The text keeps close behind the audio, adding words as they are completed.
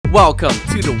Welcome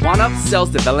to the One Up Sales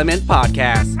Development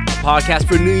Podcast, a podcast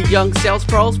for new young sales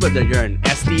pros, whether you're an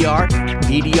SDR,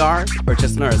 BDR, or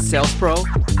just another sales pro,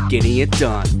 getting it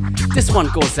done. This one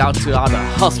goes out to all the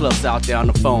hustlers out there on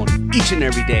the phone each and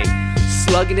every day,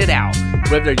 slugging it out.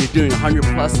 Whether you're doing 100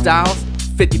 plus dials,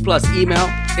 50 plus email,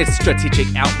 it's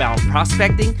strategic outbound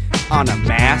prospecting on a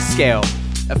mass scale.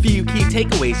 A few key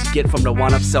takeaways you get from the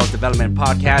One Up Sales Development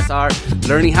Podcast are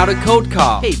learning how to cold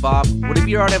call. Hey Bob, would it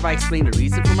be alright if I explain the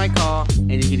reason for my call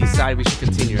and you can decide if we should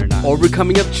continue or not?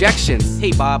 Overcoming objections.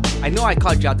 Hey Bob, I know I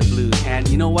called you out the blue, and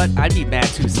you know what? I'd be mad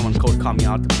too if someone cold called me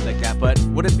out the blue like that, but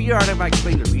would it be alright if I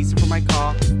explain the reason for my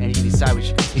call and you can decide if we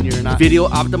should continue or not? Video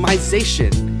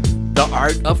optimization, the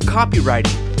art of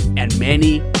copywriting, and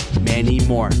many, many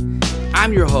more.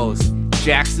 I'm your host,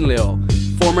 Jackson Lill,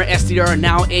 former SDR,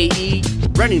 now AE,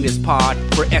 running this pod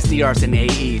for SDRs and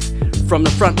AEs. From the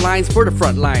front lines for the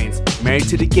front lines. Married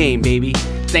to the game, baby.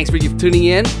 Thanks for tuning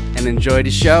in and enjoy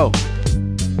the show.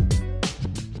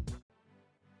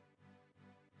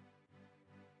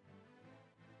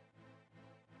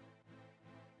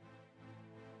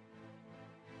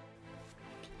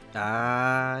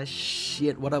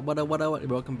 Shit. What up?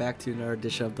 Welcome back to another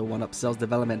edition of the One Up Sales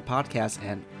Development Podcast.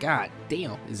 And god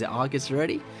damn, is it August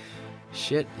already?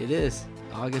 Shit, it is.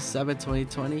 August 7th,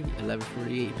 2020,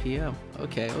 11:48 p.m.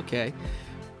 Okay.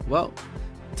 Well,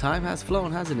 time has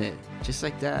flown, hasn't it? Just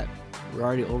like that. We're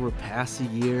already over past a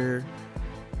year.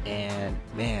 And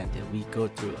man, did we go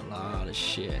through a lot of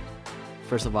shit.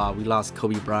 First of all, we lost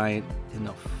Kobe Bryant in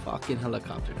a fucking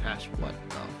helicopter crash. What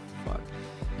the fuck?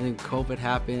 And then COVID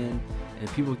happened, and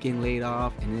people getting laid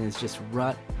off, and then it's just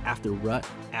rut after rut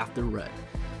after rut.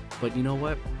 But you know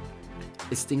what?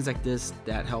 It's things like this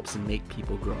that helps and make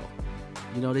people grow.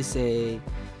 You know, they say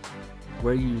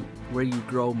where you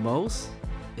grow most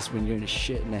is when you're in a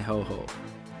shit in a hole.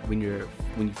 When you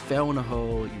fell in a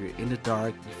hole, you're in the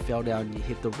dark, you fell down, you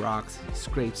hit the rocks,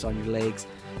 scrapes on your legs,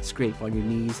 scrape on your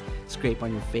knees, scrape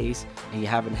on your face, and you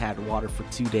haven't had water for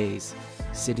 2 days,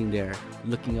 sitting there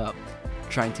looking up,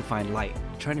 trying to find light,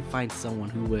 trying to find someone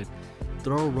who would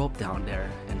throw a rope down there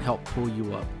and help pull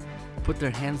you up, put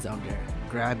their hands down there,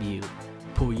 grab you,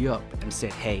 pull you up, and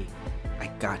said, hey, I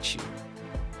got you.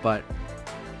 But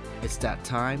it's that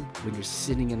time when you're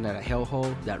sitting in that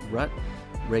hellhole, that rut,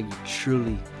 where you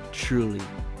truly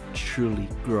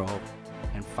grow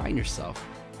and find yourself.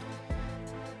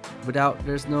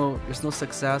 There's no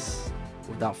success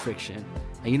without friction.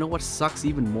 And you know what sucks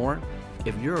even more?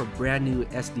 If you're a brand new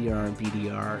SDR and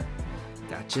BDR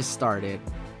that just started,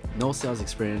 no sales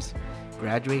experience,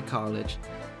 graduate college,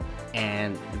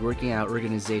 and you're working at an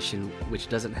organization which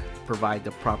doesn't provide the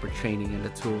proper training and the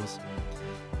tools.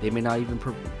 They may not even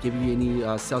give you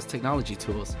any sales technology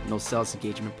tools. No sales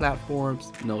engagement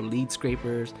platforms, no lead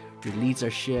scrapers. Your leads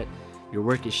are shit, your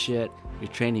work is shit,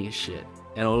 your training is shit.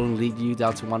 And it'll only lead you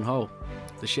down to one hole,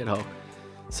 the shit hole.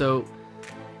 So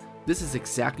this is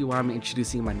exactly why I'm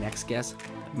introducing my next guest,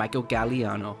 Michael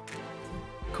Gagliano,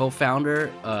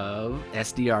 co-founder of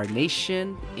SDR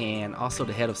Nation and also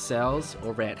the head of sales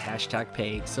over at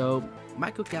 #Paid. So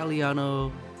Michael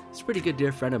Gagliano is a pretty good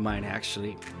dear friend of mine,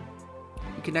 actually.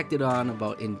 We connected on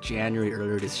about in January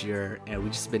earlier this year, and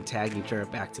we've just been tagging each other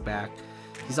back to back.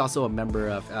 He's also a member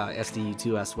of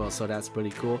SDU2 as well, so that's pretty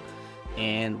cool.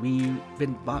 And we've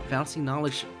been bouncing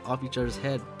knowledge off each other's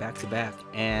head back to back.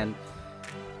 And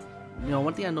you know,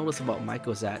 one thing I noticed about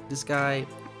Michael is that this guy,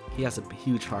 he has a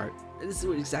huge heart. And this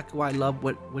is exactly why I love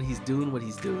what he's doing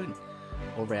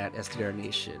over at SDR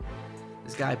Nation.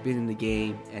 This guy been in the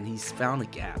game, and he's found a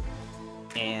gap.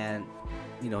 And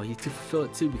you know, he to fulfill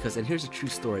it too, because, and here's a true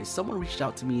story. Someone reached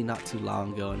out to me not too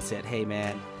long ago and said, hey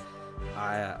man,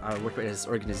 I work at this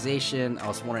organization. I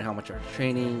was wondering how much our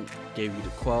training, gave you the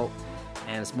quote,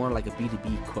 and it's more like a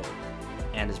B2B quote.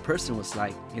 And this person was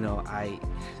like, you know, I'm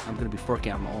going to be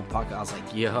forking out my own pocket. I was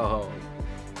like, yo,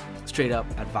 straight up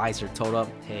advisor told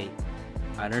him, hey,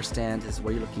 I understand this is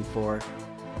what you're looking for.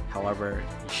 However,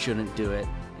 you shouldn't do it.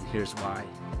 And here's why.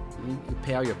 You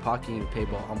pay out your pocket and you pay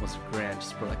about almost $1,000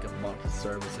 just for like a month of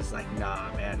service. It's like,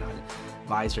 nah, man, I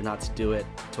advised her not to do it.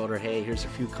 Told her, hey, here's a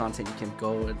few content you can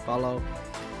go and follow.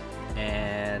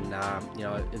 And, you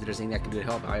know, if there's anything I can do to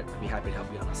help, I'd be happy to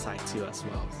help you on the side too as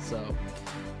well. So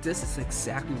this is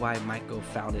exactly why Michael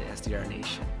founded SDR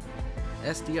Nation.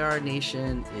 SDR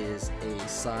Nation is a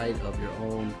side of your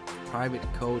own private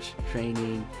coach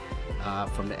training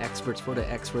from the experts for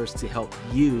the experts to help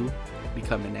you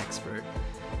become an expert.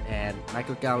 And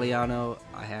Michael Gagliano,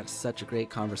 I had such a great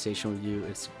conversation with you.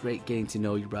 It's great getting to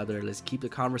know you, brother. Let's keep the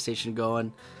conversation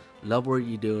going. Love what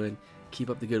you're doing. Keep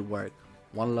up the good work.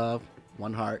 One love,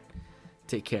 one heart.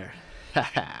 Take care.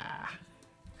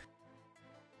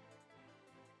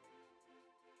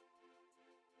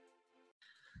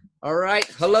 All right.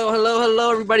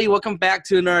 Hello, everybody. Welcome back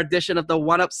to another edition of the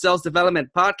One Up Sales Development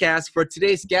Podcast. For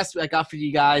today's guest I got for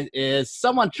you guys is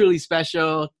someone truly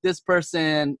special. This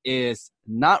person is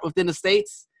not within the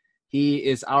States. He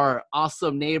is our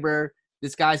awesome neighbor.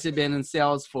 This guy's been in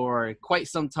sales for quite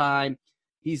some time.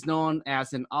 He's known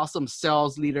as an awesome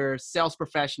sales leader, sales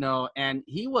professional, and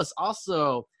he was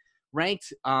also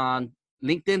ranked on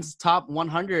LinkedIn's top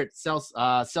 100 sales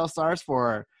stars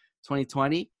for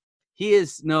 2020. He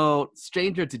is no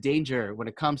stranger to danger when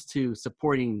it comes to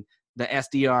supporting the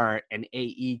SDR and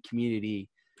AE community.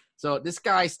 So this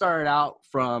guy started out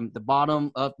from the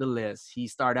bottom of the list. He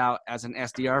started out as an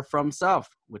SDR from himself,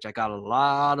 which I got a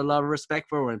lot of love and respect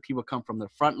for when people come from the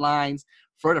front lines,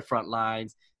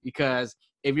 because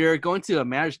if you're going to a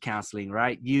marriage counseling,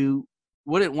 right, you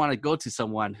wouldn't want to go to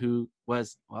someone who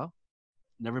was, well,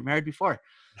 never married before.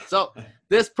 So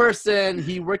this person,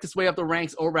 he worked his way up the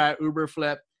ranks over at Uber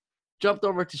Flip, jumped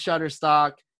over to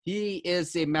Shutterstock. He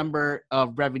is a member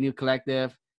of Revenue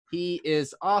Collective. He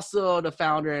is also the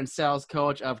founder and sales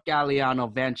coach of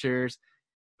Gagliano Ventures.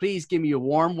 Please give me a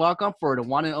warm welcome for the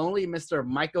one and only Mr.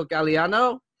 Michael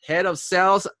Gagliano, head of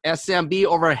sales SMB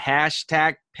over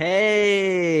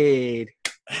 #paid.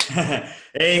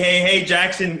 Hey,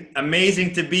 Jackson.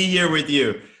 Amazing to be here with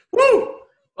you. Woo!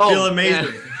 Feel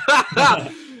amazing.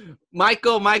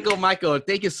 Michael,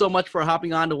 thank you so much for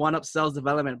hopping on the One Up Sales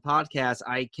Development Podcast.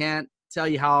 I can't tell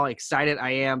you how excited I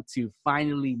am to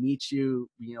finally meet you.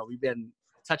 You know, we've been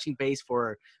touching base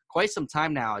for quite some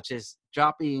time now, just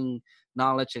dropping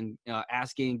knowledge and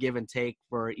asking, give and take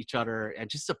for each other, and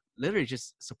just literally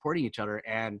just supporting each other.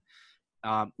 And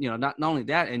not only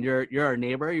that, and you're our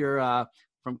neighbor. You're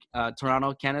from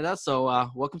Toronto, Canada. So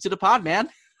welcome to the pod, man.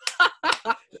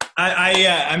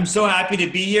 I'm so happy to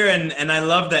be here, and I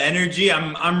love the energy.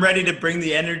 I'm ready to bring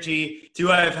the energy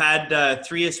too. I've had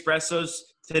 3 espressos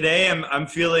today. I'm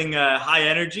feeling high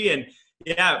energy, and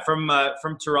yeah, from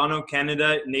Toronto,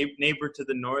 Canada, neighbor to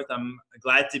the north. I'm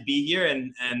glad to be here,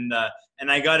 and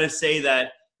I gotta say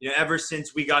that ever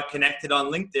since we got connected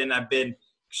on LinkedIn, I've been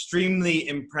extremely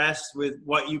impressed with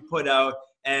what you put out,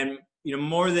 and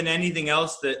more than anything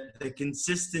else, the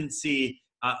consistency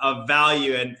of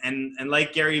value, and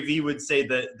like Gary Vee would say,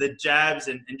 the jabs,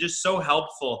 and just so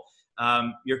helpful.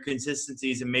 Your consistency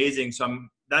is amazing. So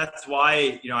that's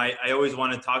why I always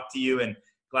want to talk to you, and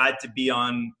glad to be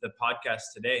on the podcast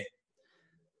today.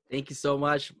 Thank you so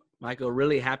much, Michael.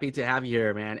 Really happy to have you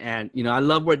here, man. And I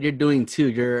love what you're doing too.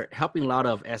 You're helping a lot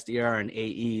of SDR and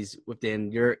AEs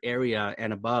within your area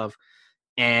and above.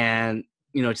 And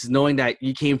just knowing that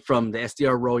you came from the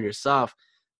SDR role yourself,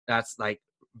 that's like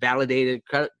validated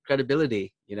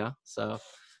credibility, so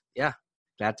yeah,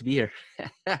 glad to be here.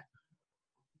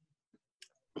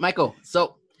 Michael,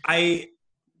 so sorry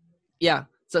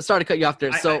to cut you off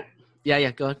there. Go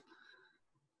ahead.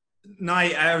 No,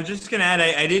 I was just gonna add,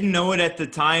 I didn't know it at the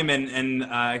time, and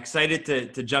excited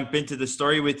to jump into the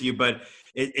story with you, but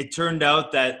it turned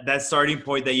out that starting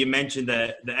point that you mentioned,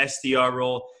 the SDR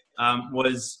role,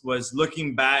 was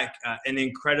looking back an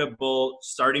incredible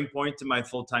starting point to my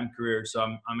full-time career. So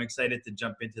I'm excited to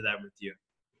jump into that with you.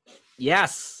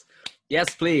 Yes,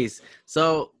 please.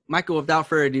 So Michael, without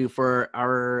further ado, for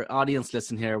our audience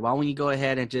listening here, why don't you go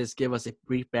ahead and just give us a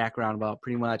brief background about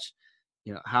pretty much,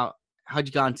 how'd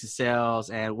you got into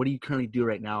sales, and what do you currently do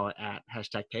right now at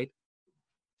 #paid?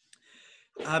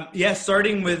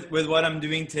 Starting with what I'm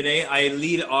doing today, I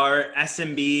lead our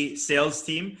SMB sales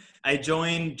team. I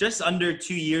joined just under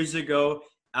 2 years ago,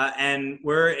 and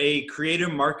we're a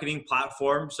creative marketing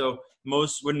platform. So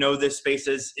most would know this space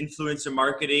as influencer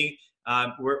marketing.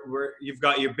 You've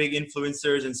got your big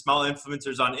influencers and small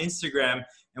influencers on Instagram,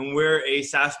 and we're a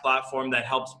SaaS platform that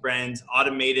helps brands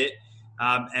automate it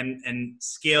and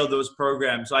scale those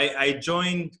programs. So I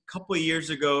joined a couple of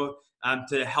years ago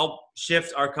to help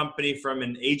shift our company from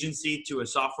an agency to a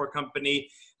software company.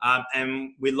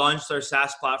 And we launched our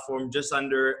SaaS platform just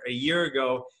under a year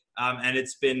ago. And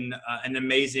it's been an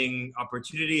amazing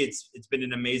opportunity. It's been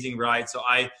an amazing ride. So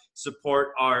I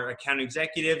support our account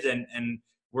executives and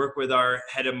work with our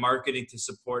head of marketing to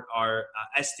support our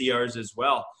SDRs as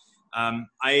well.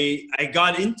 I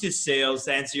got into sales,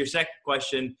 to answer your second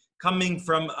question, coming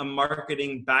from a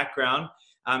marketing background.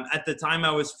 At the time,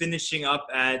 I was finishing up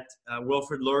at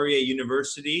Wilfrid Laurier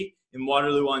University in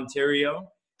Waterloo,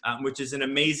 Ontario, which is an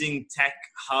amazing tech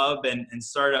hub and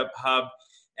startup hub.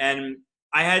 And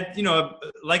I had,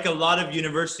 like a lot of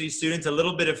university students, a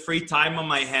little bit of free time on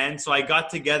my hands. So I got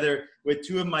together with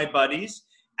 2 of my buddies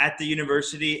at the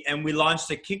university, and we launched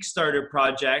a Kickstarter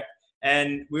project.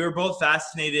 And we were both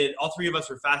fascinated. All 3 of us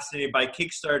were fascinated by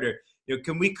Kickstarter.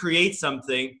 Can we create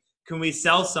something can we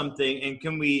sell something, and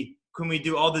can we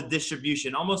do all the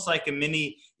distribution, almost like a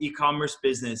mini e-commerce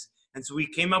business. And so we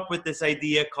came up with this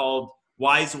idea called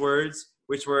Wise Words,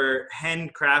 which were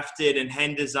handcrafted and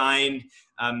hand designed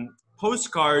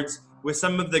postcards with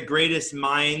some of the greatest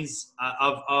minds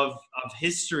of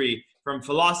history, from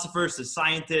philosophers to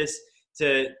scientists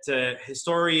to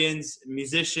historians,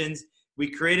 musicians. We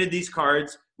created these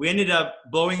cards. We ended up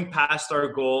blowing past our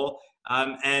goal.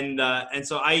 And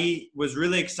so I was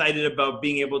really excited about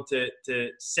being able to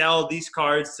sell these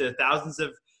cards to thousands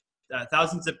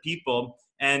of people.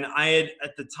 And I had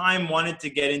at the time wanted to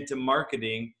get into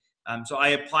marketing. So I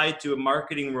applied to a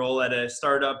marketing role at a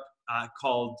startup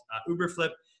called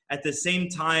Uberflip. At the same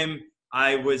time,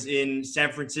 I was in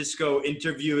San Francisco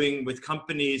interviewing with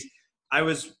companies. I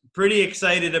was pretty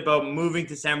excited about moving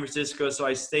to San Francisco, so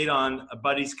I stayed on a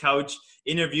buddy's couch,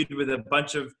 interviewed with a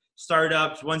bunch of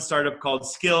startups, one startup called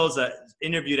Skills,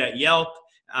 interviewed at Yelp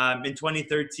in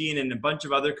 2013, and a bunch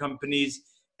of other companies,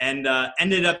 and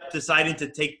ended up deciding to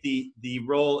take the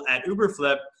role at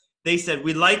Uberflip. They said,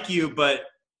 "We like you, but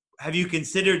have you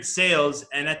considered sales?"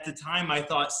 And at the time, I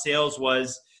thought sales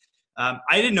was, I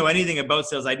didn't know anything about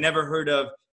sales. I'd never heard of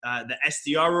the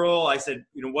SDR role. I said,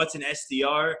 what's an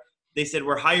SDR? They said,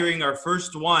 "We're hiring our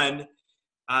first one.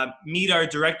 Meet our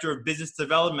director of business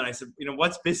development." I said,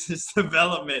 "What's business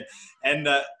development?" And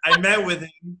I met with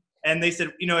him, and they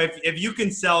said, if you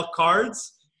can sell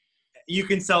cards, you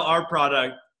can sell our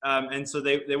product. And so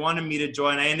they wanted me to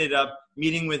join. I ended up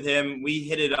meeting with him. We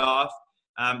hit it off.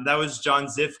 That was John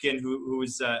Zifkin, who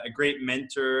was a great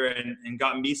mentor and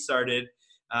got me started.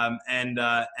 And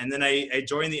then I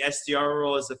joined the SDR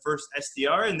role as the first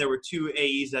SDR, and there were 2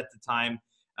 AEs at the time.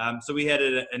 So we had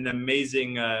an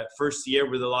amazing first year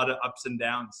with a lot of ups and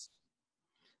downs.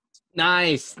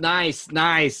 Nice.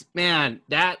 Man,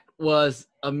 that was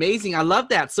amazing. I love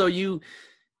that. So you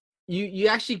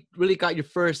actually really got your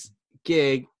first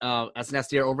gig as an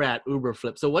SDR over at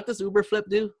Uberflip. So what does Uberflip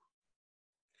do?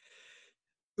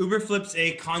 Uberflip's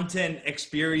a content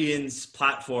experience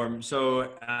platform.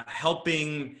 So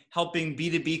helping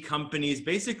B2B companies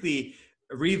basically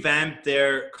revamp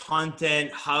their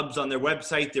content hubs on their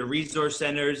website, their resource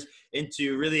centers,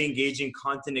 into really engaging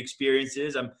content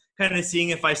experiences. I'm kind of seeing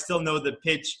if I still know the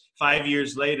pitch 5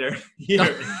 years later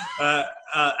here.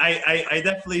 I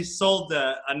definitely sold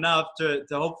enough to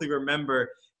hopefully remember,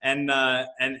 and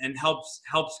helps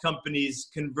companies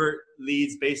convert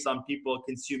leads based on people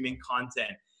consuming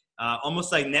content,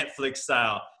 almost like Netflix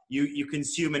style. You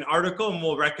consume an article, and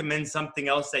we'll recommend something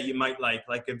else that you might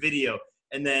like a video,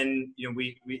 and then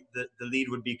the lead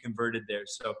would be converted there.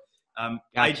 So Gotcha.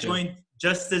 I joined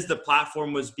just as the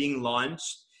platform was being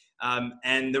launched,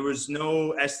 and there was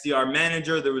no SDR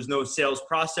manager, there was no sales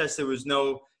process, there was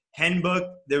no handbook.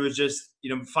 There was just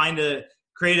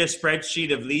create a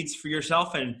spreadsheet of leads for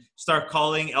yourself and start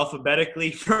calling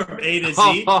alphabetically from A to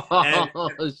Z.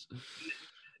 And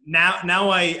now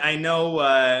I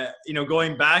know,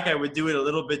 going back, I would do it a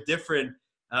little bit different.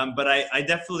 But I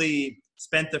definitely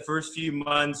spent the first few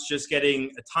months just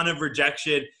getting a ton of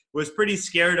rejection. Was pretty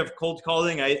scared of cold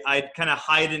calling. I'd kind of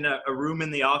hide in a room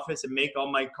in the office and make all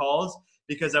my calls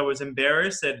because I was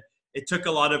embarrassed, and it took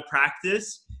a lot of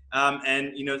practice.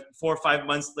 And 4 or 5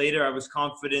 months later, I was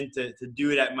confident to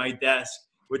do it at my desk,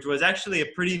 which was actually a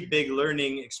pretty big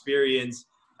learning experience,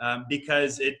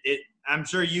 because I'm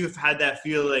sure you've had that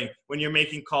feeling when you're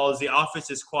making calls, the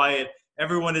office is quiet,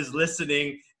 everyone is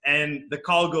listening, and the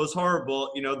call goes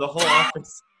horrible. The whole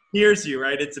office hears you,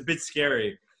 right? It's a bit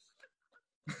scary.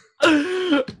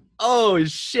 Oh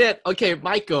shit. Okay,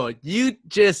 Michael, you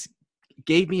just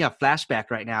gave me a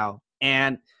flashback right now.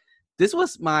 And this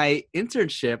was my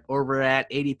internship over at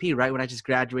ADP, right when I just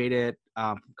graduated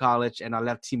from college, and I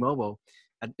left T-Mobile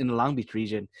in the Long Beach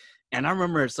region. And I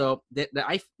remember, so the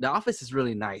office is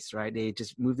really nice, right? They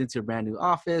just moved into a brand new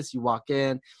office. You walk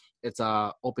in, it's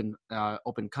a open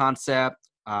concept,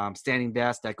 standing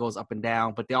desk that goes up and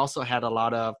down. But they also had a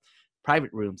lot of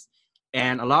private rooms.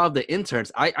 And a lot of the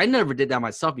interns, I never did that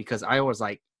myself because I was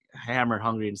like hammer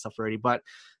hungry and stuff already. But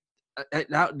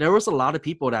there was a lot of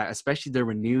people that, especially they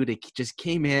were new, they just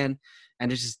came in and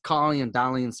they're just calling and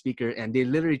dialing in speaker, and they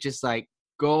literally just like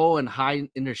go and hide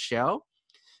in their shell,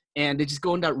 and they just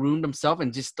go in that room themselves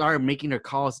and just start making their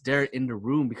calls there in the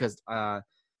room because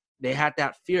they had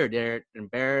that fear. They're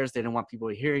embarrassed. They don't want people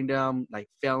hearing them, like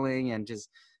failing and just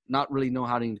not really know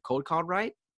how to cold call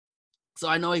right. So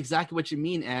I know exactly what you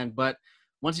mean, but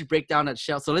once you break down that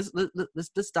shell, so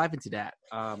let's dive into that.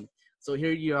 So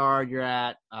here you are, you're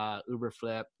at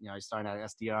Uberflip, you're starting at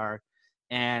SDR,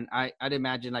 and I'd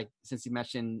imagine, like, since you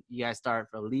mentioned you guys start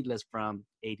from lead list from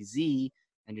A to Z,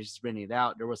 and you're just renting it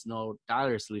out. There was no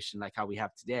dialer solution like how we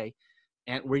have today.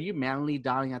 And were you manually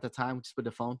dialing at the time, just with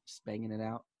the phone, just banging it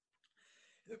out?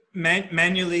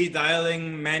 Manually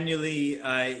dialing, manually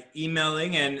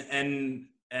emailing, and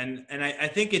I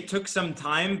think it took some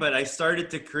time, but I started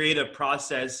to create a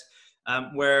process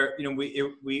where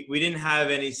we didn't have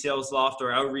any sales loft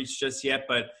or outreach just yet,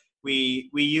 but we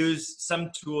use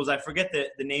some tools. I forget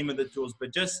the name of the tools,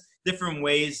 but just different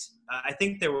ways. I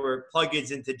think there were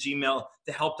plugins into Gmail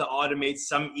to help to automate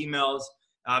some emails,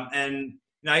 and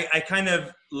I kind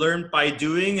of learned by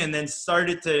doing, and then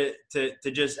started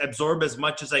to just absorb as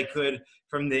much as I could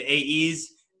from the AEs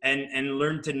and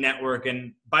learn to network.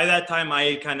 And by that time, I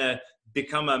had kind of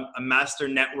become a master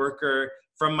networker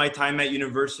from my time at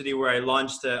university, where I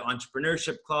launched an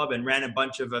entrepreneurship club and ran a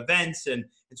bunch of events. And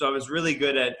so I was really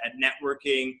good at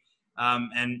networking,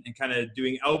 and kind of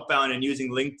doing outbound and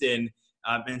using LinkedIn.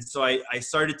 And so I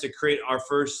started to create our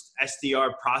first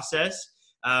SDR process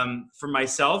for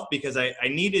myself, because I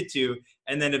needed to.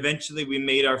 And then eventually we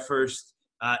made our first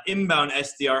inbound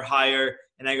SDR hire,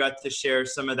 and I got to share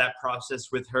some of that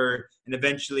process with her. And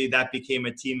eventually that became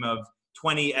a team of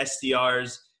 20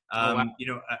 SDRs, Oh,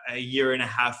 wow. a year and a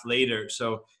half later.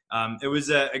 So it was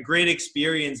a great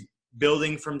experience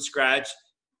building from scratch,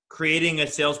 creating a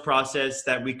sales process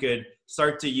that we could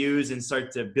start to use and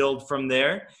start to build from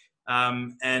there.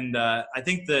 And I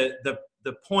think the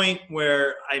point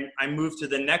where I moved to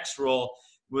the next role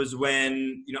was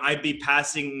when, I'd be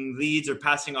passing leads or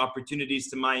passing opportunities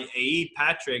to my AE,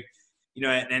 Patrick,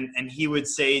 and he would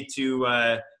say to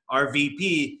our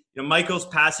VP, Michael's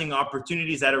passing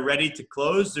opportunities that are ready to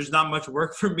close. There's not much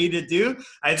work for me to do.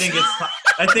 I think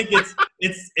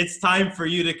it's time for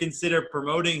you to consider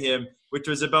promoting him, which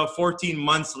was about 14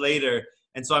 months later.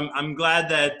 And so I'm glad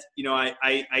that,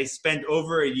 I spent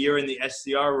over a year in the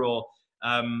SDR role.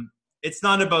 It's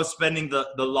not about spending the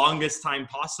longest time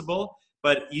possible,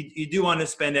 but you do want to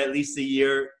spend at least a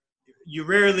year. You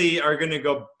rarely are going to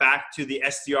go back to the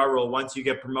SDR role once you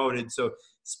get promoted. So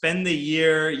spend the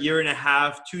year and a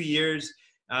half, 2 years,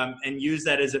 and use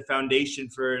that as a foundation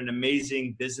for an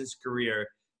amazing business career.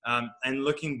 And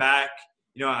looking back,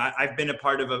 I've been a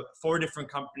part of 4 different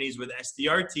companies with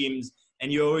SDR teams,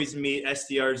 and you always meet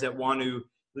SDRs that want to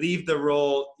leave the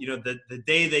role, the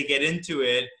day they get into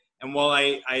it. And while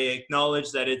I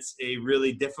acknowledge that it's a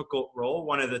really difficult role,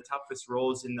 one of the toughest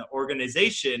roles in the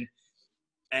organization,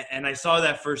 and I saw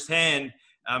that firsthand,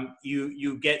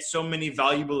 you get so many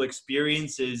valuable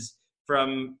experiences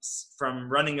from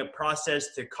running a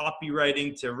process to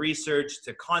copywriting to research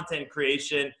to content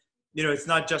creation. It's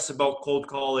not just about cold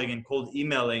calling and cold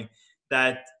emailing.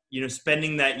 That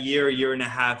spending that year and a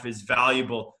half is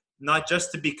valuable, not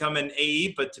just to become an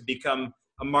AE, but to become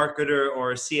a marketer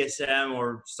or a CSM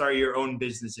or start your own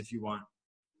business if you want.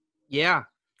 Yeah,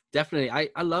 definitely.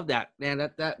 I love that, man.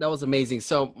 That was amazing.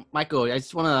 So, Michael, I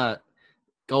just want to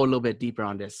go a little bit deeper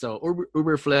on this. So,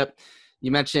 Uber Flip, you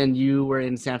mentioned you were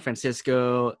in San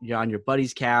Francisco. You're on your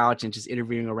buddy's couch and just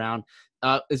interviewing around.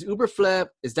 Is Uber Flip,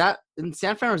 is that in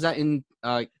San Fran or is that in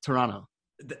Toronto?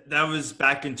 That was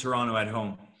back in Toronto at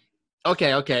home.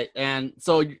 Okay. And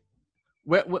so,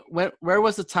 where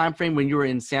was the time frame when you were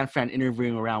in San Fran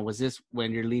interviewing around? Was this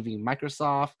when you're leaving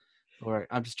Microsoft, or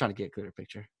I'm just trying to get a clearer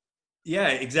picture? Yeah,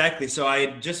 exactly. So I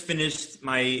had just finished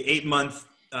my 8-month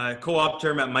co-op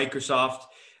term at Microsoft.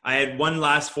 I had one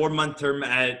last 4-month term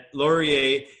at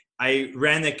Laurier. I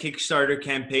ran the Kickstarter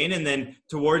campaign, and then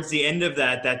towards the end of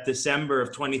that December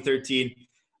of 2013,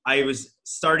 I was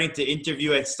starting to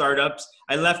interview at startups.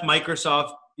 I left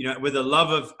Microsoft, with a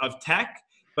love of tech,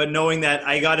 but knowing that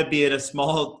I got to be at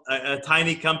a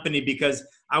tiny company, because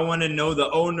I want to know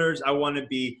the owners. I want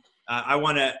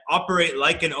to operate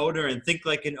like an owner and think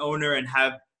like an owner and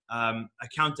have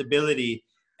accountability.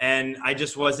 And I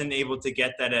just wasn't able to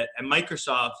get that at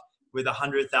Microsoft with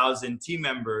 100,000 team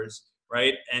members,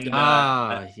 right? And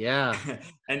yeah.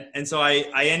 and so I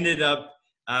ended up,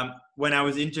 when I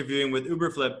was interviewing with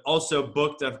Uberflip, also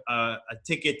booked a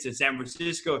ticket to San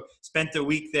Francisco, spent a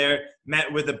week there,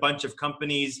 met with a bunch of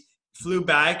companies, flew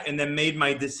back, and then made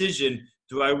my decision.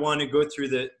 Do I want to go through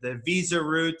the visa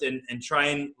route and try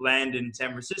and land in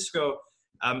San Francisco,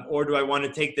 or do I want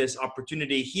to take this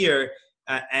opportunity here?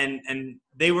 And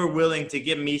they were willing to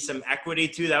give me some equity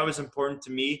too. That was important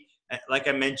to me. Like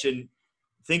I mentioned,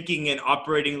 thinking and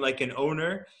operating like an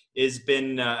owner has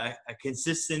been a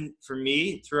consistent for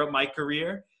me throughout my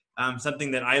career, something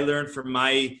that I learned from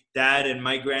my dad and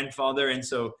my grandfather. And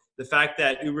so the fact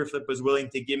that Uberflip was willing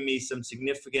to give me some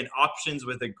significant options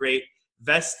with a great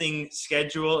vesting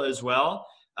schedule as well,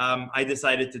 I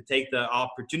decided to take the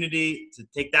opportunity to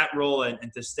take that role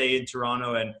and to stay in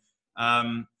Toronto. And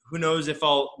Who knows if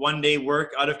I'll one day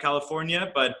work out of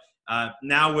California, but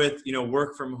now with,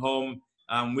 work from home,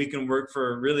 we can work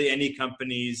for really any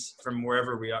companies from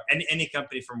wherever we are, any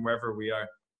company from wherever we are.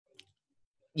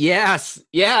 Yes.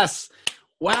 Yes.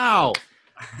 Wow.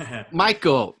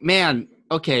 Michael, man.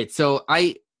 Okay. So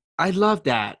I love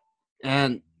that.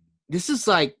 And this is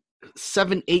like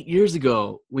 7, 8 years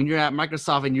ago when you're at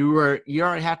Microsoft and you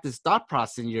already had this thought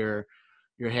process in your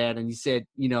head, and you said,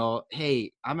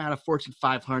 hey, I'm at a Fortune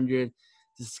 500.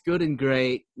 This is good and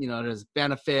great. There's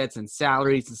benefits and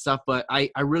salaries and stuff, but I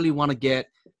really want to get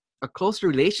a closer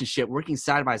relationship working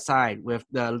side by side with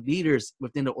the leaders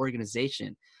within the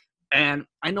organization. And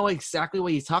I know exactly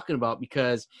what you're talking about,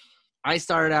 because I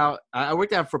started out, I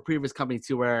worked out for a previous company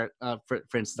too, where, for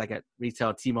instance, like at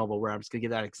retail T-Mobile, where I'm just gonna give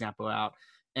that example out.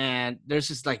 And there's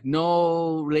just like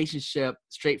no relationship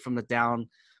straight from the down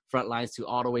front lines to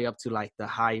all the way up to like the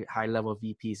high level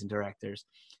VPs and directors.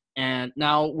 And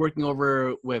now working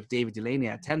over with David Delaney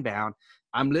at Tenbound,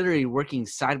 I'm literally working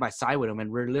side by side with him,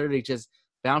 and we're literally just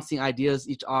bouncing ideas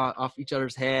off each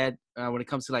other's head when it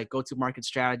comes to like go-to-market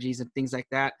strategies and things like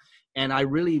that. And I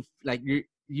really like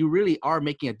you really are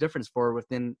making a difference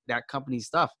within that company's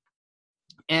stuff.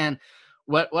 And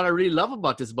what I really love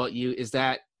about you is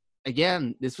that,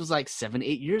 again, this was like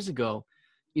 7-8 years ago.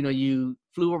 You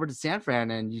flew over to San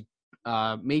Fran and you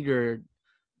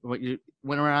you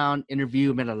went around,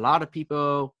 interviewed, met a lot of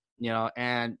people,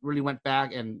 and really went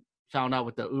back and found out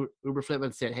with the Uber flip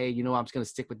and said, hey, I'm just going to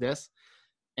stick with this.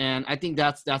 And I think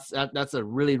that's a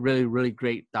really, really, really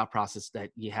great thought process that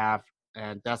you have.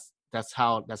 And that's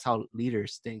how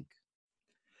leaders think.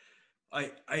 I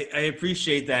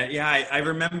appreciate that. Yeah, I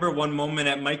remember one moment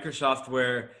at Microsoft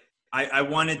where I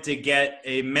wanted to get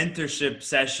a mentorship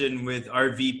session with our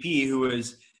VP, who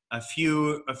was a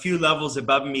few levels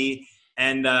above me,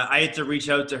 and I had to reach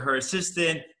out to her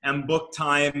assistant and book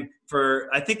time for,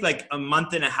 I think, like a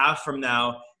month and a half from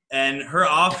now. And her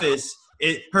office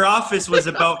was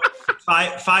about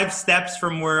five steps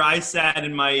from where I sat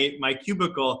in my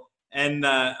cubicle, and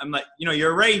I'm like,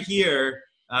 you're right here.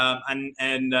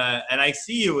 And I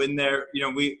see you in there.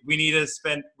 We need to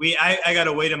spend. I got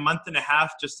to wait a month and a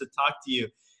half just to talk to you,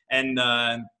 and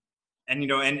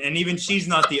even she's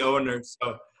not the owner.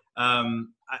 So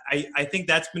I think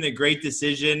that's been a great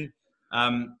decision.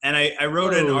 And I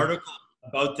wrote an article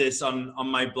about this on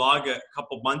my blog a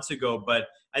couple months ago. But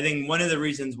I think one of the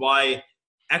reasons why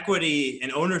equity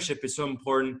and ownership is so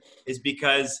important is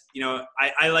because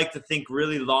I like to think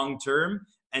really long term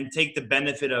and take the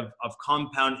benefit of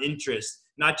compound interest,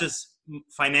 not just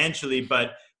financially,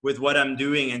 but with what I'm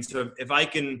doing. And so if I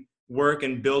can work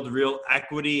and build real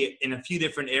equity in a few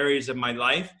different areas of my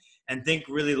life and think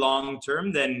really long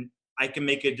term, then I can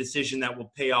make a decision that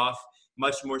will pay off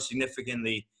much more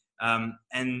significantly. And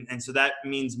so that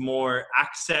means more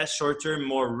access short term,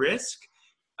 more risk,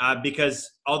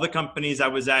 because all the companies I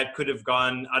was at could have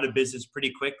gone out of business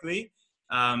pretty quickly.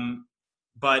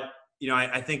 But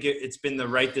I think it's been the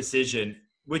right decision,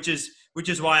 which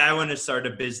is why I want to start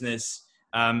a business,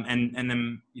 and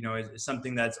then it's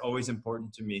something that's always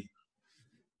important to me.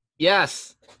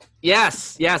 Yes.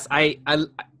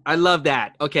 I love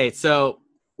that. Okay, so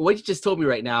what you just told me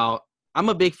right now, I'm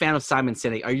a big fan of Simon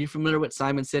Sinek. Are you familiar with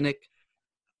Simon Sinek?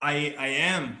 I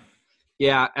am.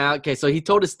 Yeah. Okay. So he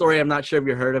told a story. I'm not sure if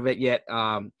you heard of it yet.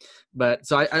 But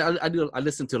so I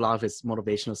listen to a lot of his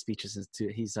motivational speeches.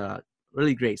 He's a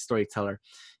really great storyteller.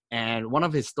 And one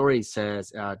of his stories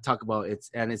says, talk about it's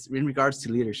in regards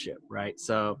to leadership, right?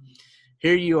 So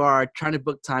here you are trying to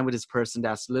book time with this person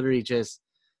that's literally just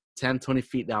 10, 20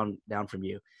 feet down from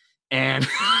you. And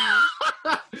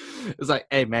it's like,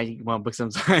 hey man, you want to book some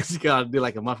time? You gotta do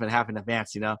like a month and a half in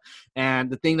advance, And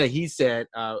the thing that he said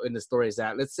in the story is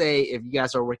that, let's say if you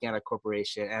guys are working at a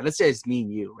corporation, and let's say it's me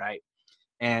and you, right?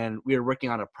 And we are working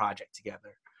on a project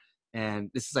together.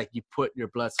 And this is like you put your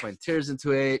blood, sweat, and tears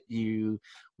into it. You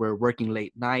were working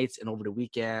late nights and over the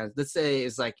weekends. Let's say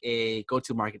it's like a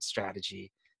go-to-market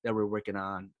strategy that we're working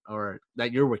on, or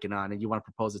that you're working on, and you want to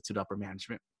propose it to the upper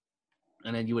management.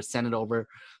 And then you would send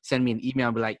me an email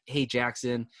and be like, hey,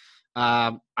 Jackson,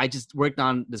 I just worked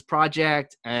on this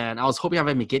project and I was hoping I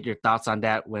would get your thoughts on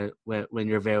that when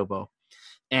you're available.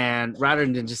 And rather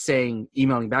than just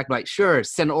emailing back, like, sure,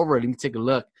 send it over, let me take a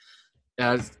look.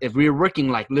 If we were working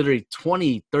like literally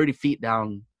 20, 30 feet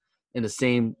down in the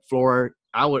same floor,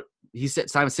 Simon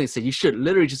Sinek said, you should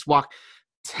literally just walk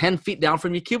 10 feet down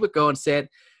from your cubicle and said,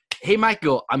 hey,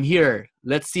 Michael, I'm here.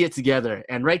 Let's see it together.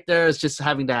 And right there is just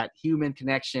having that human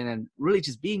connection and really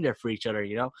just being there for each other,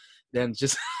 Then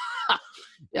just,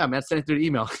 yeah, man, send it through the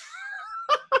email.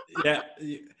 Yeah,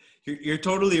 you're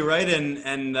totally right,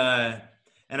 and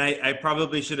I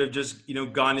probably should have just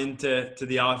gone into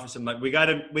the office. I'm like, we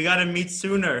gotta meet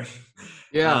sooner.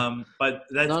 Yeah. But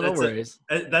that's No, no that's a worries.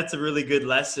 that's a really good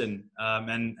lesson,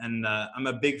 and I'm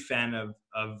a big fan of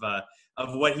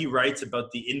what he writes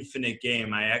about the infinite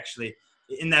game. I actually,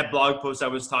 in that blog post I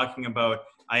was talking about,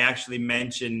 I actually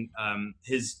mentioned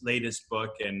his latest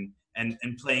book and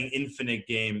playing infinite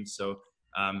games. So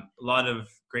a lot of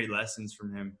great lessons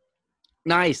from him.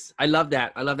 Nice. I love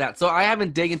that. I love that. So I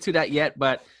haven't dig into that yet,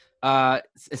 but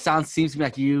it seems to me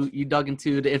like you dug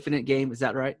into the Infinite game. Is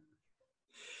that right?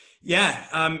 Yeah,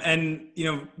 and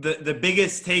the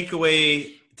biggest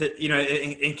takeaway to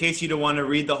in case you don't want to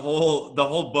read the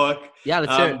whole book, Yeah,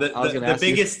 let's hear it. the, I was the gonna the ask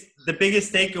you.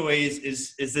 biggest takeaway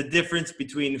is the difference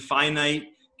between finite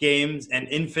games and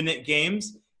infinite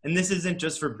games, and this isn't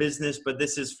just for business, but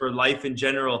this is for life in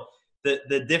general.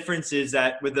 The difference is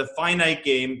that with a finite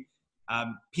game,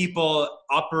 people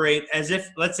operate as if,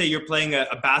 let's say you're playing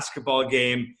a basketball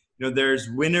game. There's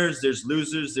winners, there's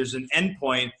losers, there's an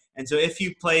endpoint. And so if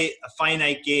you play a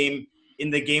finite game in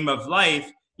the game of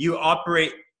life, you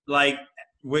operate like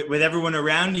with everyone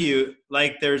around you,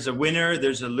 like there's a winner,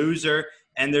 there's a loser,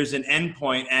 and there's an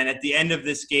endpoint. And at the end of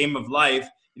this game of life,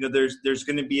 there's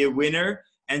going to be a winner.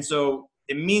 And so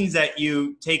it means that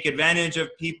you take advantage of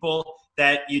people,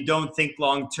 that you don't think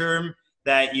long term,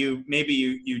 that you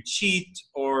cheat,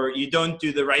 or you don't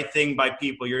do the right thing by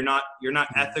people. You're not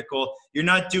ethical. You're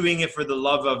not doing it for the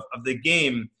love of the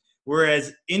game.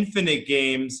 Whereas infinite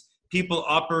games, people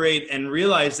operate and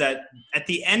realize that at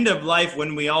the end of life,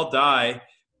 when we all die,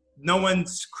 no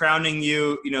one's crowning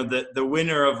the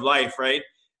winner of life, right?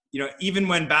 Even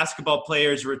when basketball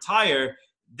players retire,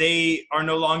 they are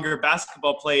no longer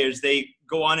basketball players. They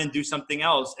go on and do something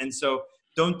else. And so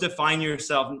don't define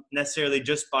yourself necessarily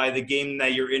just by the game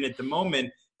that you're in at the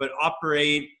moment, but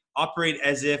operate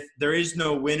as if there is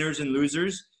no winners and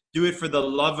losers. Do it for the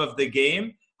love of the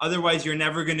game. Otherwise, you're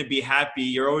never going to be happy.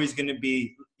 You're always going to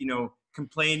be,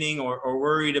 complaining or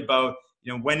worried about,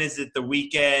 when is it the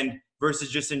weekend versus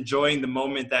just enjoying the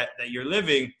moment that you're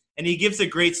living. And he gives a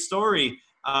great story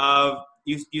of,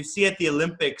 you see at the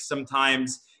Olympics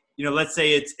sometimes, let's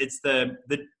say it's the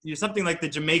something like the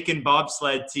Jamaican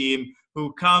bobsled team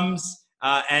who comes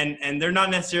and they're not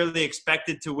necessarily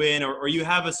expected to win, or you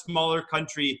have a smaller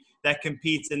country that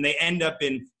competes and they end up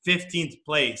in 15th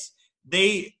place.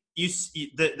 The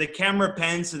camera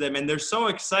pans to them and they're so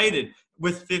excited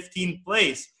with 15th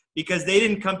place because they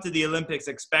didn't come to the Olympics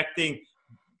expecting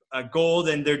gold,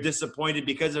 and they're disappointed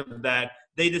because of that.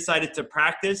 They decided to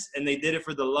practice and they did it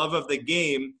for the love of the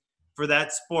game, for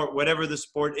that sport, whatever the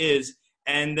sport is,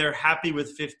 and they're happy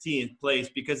with 15th place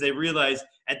because they realize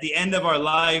at the end of our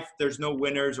life there's no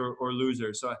winners or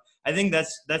losers. So I think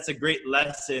that's a great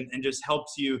lesson, and just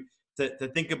helps you to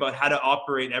think about how to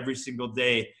operate every single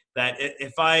day. That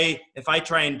if I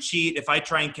try and cheat, if I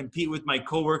try and compete with my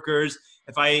coworkers,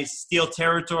 if I steal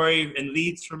territory and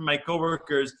leads from my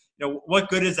coworkers, what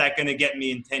good is that going to get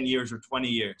me in 10 years or 20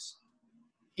 years?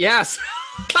 Yes.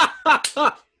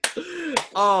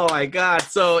 Oh my God.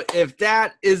 So if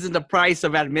that isn't the price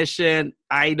of admission,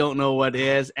 I don't know what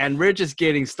is. And we're just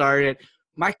getting started.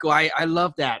 Michael, I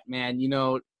love that, man.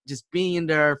 Just being in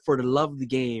there for the love of the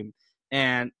game.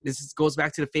 And goes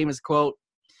back to the famous quote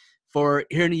for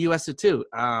here in the U.S. too,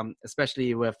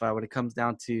 especially with when it comes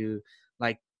down to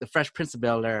like the Fresh Prince of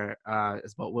Bel-Air,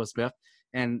 is about Will Smith.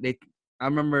 And I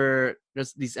remember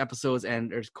there's these episodes,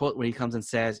 and there's a quote where he comes and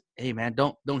says, "Hey man,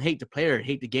 don't hate the player,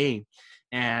 hate the game."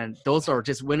 And those are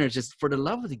just winners just for the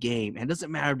love of the game. And it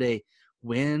doesn't matter if they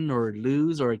win or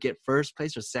lose or get first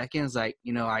place or second. It's like,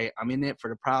 I'm in it for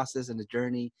the process and the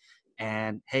journey.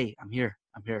 And hey, I'm here.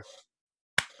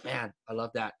 Man, I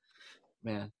love that,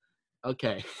 man.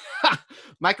 Okay.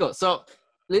 Michael, so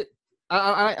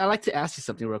I like to ask you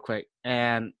something real quick.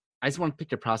 And I just want to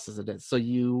pick your process of this. So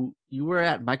you were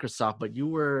at Microsoft, but you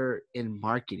were in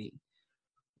marketing.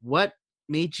 What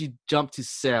made you jump to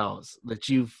sales? That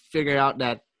you figured out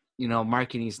that,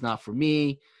 marketing is not for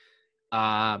me.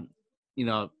 I'd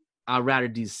rather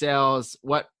do sales.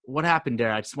 What happened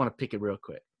there? I just want to pick it real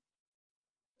quick.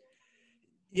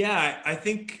 Yeah, I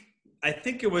think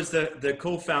it was the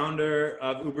co-founder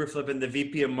of Uberflip and the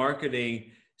VP of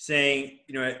marketing saying,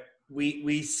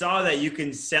 we saw that you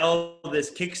can sell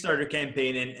this Kickstarter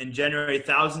campaign and generate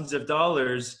thousands of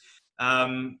dollars,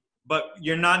 but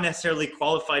you're not necessarily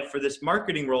qualified for this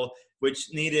marketing role, which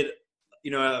needed,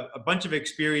 a bunch of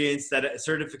experience, that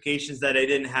certifications that I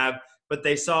didn't have. But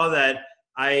they saw that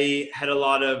I had a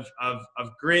lot of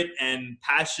grit and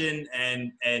passion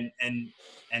and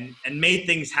made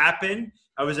things happen,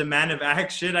 I was a man of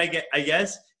action, I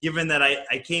guess, given that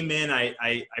I came in,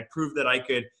 I proved that I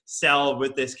could sell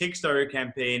with this Kickstarter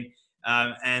campaign,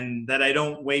 and that I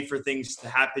don't wait for things to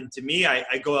happen to me.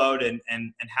 I go out and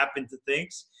happen to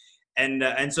things.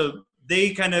 And so they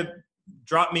kind of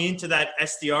dropped me into that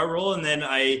SDR role. And then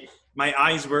my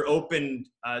eyes were opened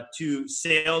to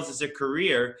sales as a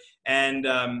career. And,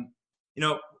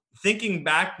 thinking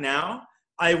back now,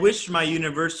 I wish my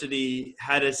university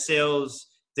had a sales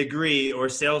degree or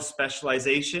sales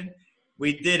specialization.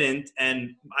 We didn't,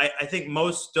 and I think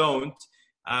most don't.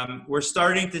 We're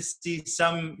starting to see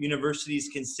some universities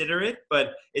consider it,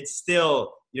 but it's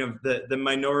still, the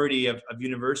minority of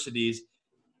universities.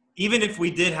 Even if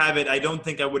we did have it, I don't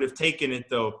think I would have taken it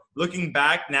though. Looking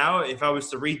back now, if I was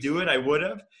to redo it, I would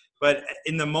have. But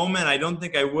in the moment, I don't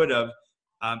think I would have.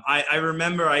 I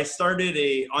remember I started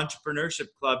a entrepreneurship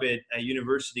club at a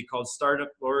university called Startup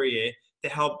Laurier to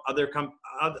help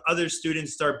other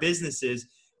students start businesses.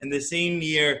 And the same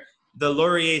year, the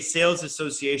Laurier Sales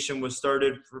Association was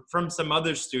started from some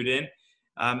other student.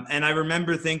 And I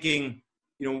remember thinking,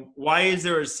 why is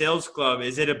there a sales club?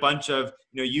 Is it a bunch of,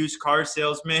 used car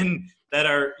salesmen that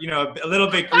are, a little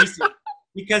bit greasy?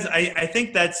 Because I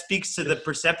think that speaks to the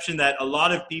perception that a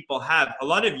lot of people have, a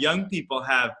lot of young people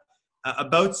have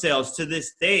about sales to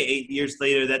this day, 8 years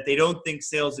later, that they don't think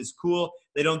sales is cool.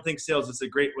 They don't think sales is a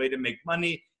great way to make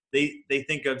money. They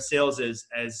think of sales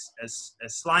as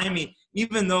slimy,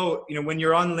 even though, when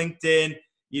you're on LinkedIn,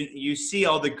 you see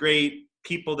all the great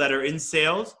people that are in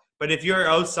sales. But if you're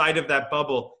outside of that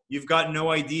bubble, you've got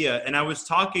no idea. And I was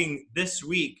talking this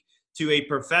week to a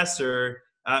professor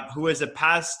who is a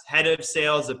past head of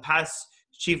sales, a past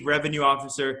chief revenue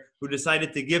officer, who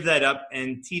decided to give that up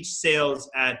and teach sales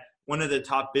at one of the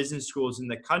top business schools in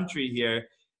the country here,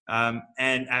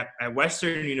 and at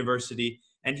Western University.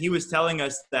 And he was telling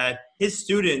us that his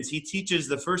students, he teaches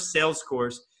the first sales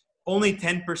course, only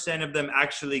 10% of them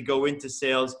actually go into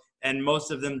sales, and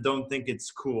most of them don't think it's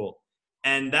cool.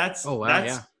 And that's one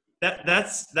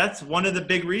of the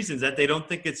big reasons that they don't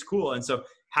think it's cool. And so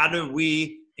how do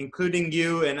we, including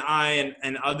you and I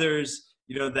and others,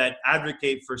 that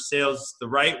advocate for sales the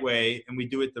right way, and we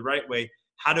do it the right way,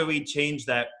 how do we change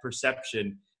that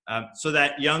perception so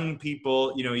that young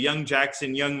people, young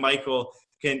Jackson, young Michael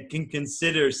can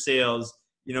consider sales?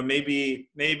 Maybe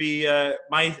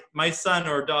my son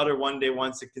or daughter one day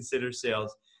wants to consider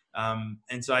sales.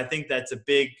 And so I think that's a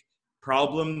big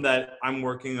problem that I'm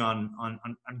working on.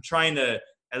 I'm trying to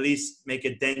at least make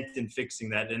a dent in fixing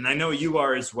that. And I know you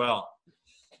are as well.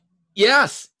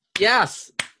 Yes.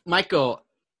 Michael,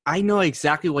 I know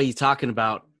exactly what you're talking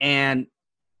about. And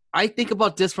I think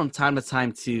about this from time to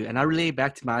time too. And I relate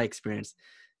back to my experience.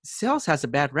 Sales has a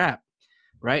bad rap,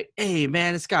 right? Hey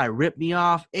man, this guy ripped me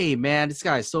off. Hey man, this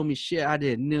guy sold me shit I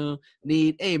didn't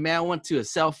need. Hey man, I went to a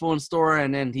cell phone store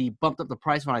and then he bumped up the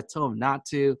price when I told him not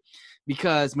to.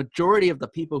 Because majority of the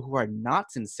people who are not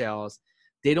in sales,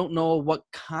 they don't know what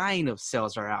kind of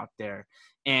sales are out there.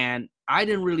 And I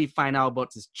didn't really find out about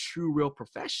this true real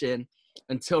profession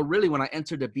until really when I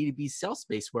entered the B2B sales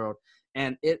space world.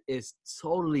 And it is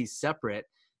totally separate.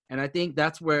 And I think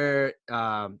that's where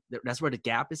the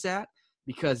gap is at,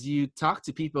 because you talk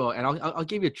to people, and I'll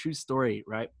give you a true story,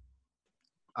 right?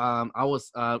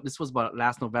 This was about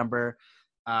last November.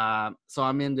 So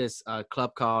I'm in this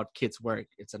club called Kids Work.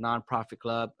 It's a nonprofit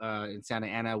club in Santa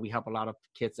Ana. We help a lot of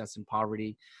kids that's in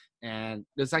poverty. And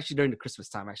it was actually during the Christmas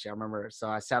time, actually, I remember. So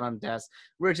I sat on the desk.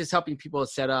 We were just helping people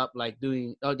set up,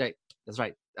 that's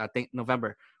right. I think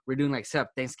November. We're doing set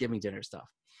up Thanksgiving dinner stuff.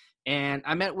 And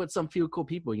I met with some few cool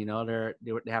people, they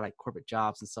had like corporate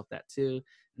jobs and stuff that too.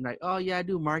 And like, oh yeah, I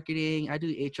do marketing. I do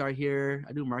HR here.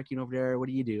 I do marketing over there. What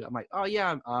do you do? I'm like, oh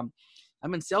yeah, I'm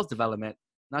in sales development.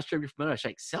 Not sure if you're familiar. She's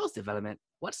like, sales development?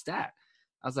 What's that?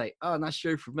 I was like, oh, not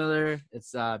sure if you're familiar.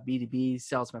 It's B2B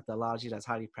sales methodology that's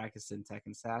highly practiced in tech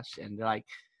and SaaS. And they're like,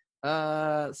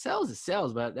 sales is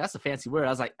sales, but that's a fancy word. I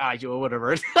was like,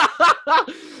 whatever.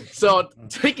 So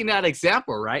taking that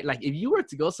example, right? Like if you were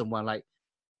to go somewhere like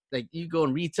you go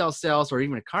in retail sales or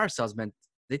even a car salesman,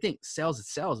 they think sales is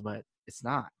sales, but it's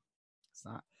not. It's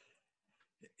not.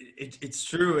 It's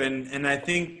true, and I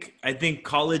think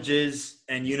colleges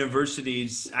and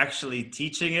universities actually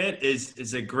teaching it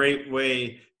is a great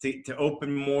way to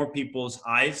open more people's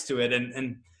eyes to it.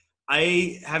 And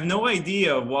I have no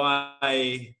idea why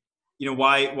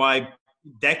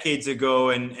decades ago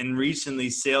and recently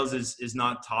sales is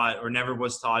not taught or never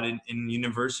was taught in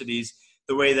universities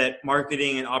the way that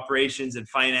marketing and operations and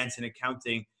finance and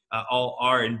accounting all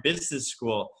are in business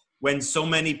school, when so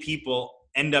many people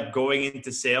end up going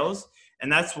into sales.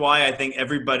 And that's why I think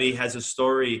everybody has a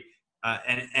story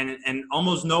and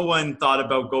almost no one thought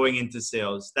about going into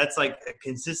sales. That's like a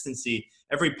consistency.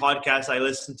 Every podcast I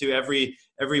listen to, every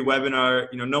webinar,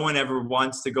 no one ever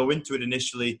wants to go into it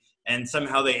initially, and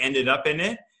somehow they ended up in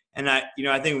it. And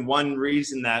I think one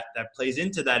reason that plays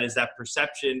into that is that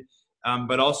perception,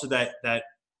 but also that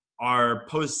our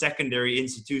post-secondary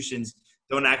institutions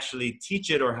don't actually teach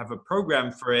it or have a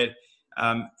program for it.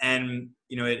 And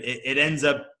it ends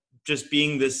up just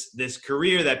being this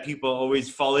career that people always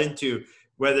fall into,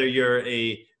 whether you're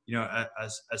a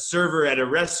server at a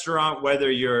restaurant,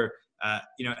 whether you're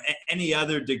any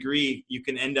other degree, you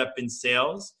can end up in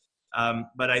sales.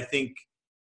 But I think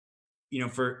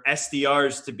for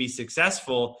SDRs to be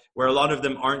successful, where a lot of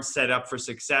them aren't set up for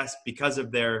success because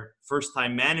of their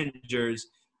first-time managers,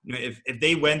 if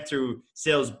they went through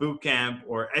sales boot camp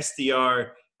or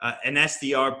SDR, an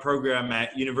SDR program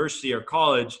at university or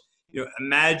college,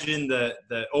 imagine the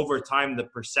over time, the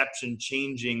perception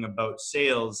changing about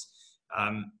sales,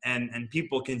 and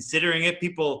people considering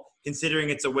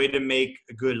it's a way to make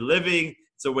a good living.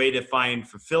 It's a way to find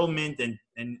fulfillment, and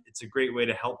it's a great way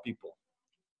to help people.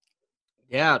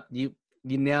 Yeah, you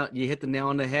hit the nail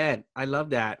on the head. I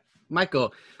love that,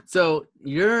 Michael. So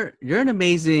you're an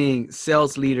amazing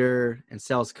sales leader and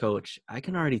sales coach. I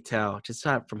can already tell just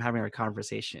from having our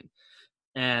conversation.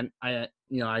 And I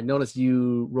noticed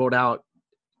you rolled out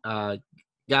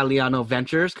Gagliano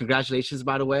Ventures. Congratulations,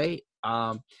 by the way.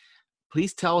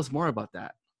 Please tell us more about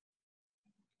that.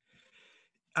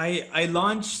 I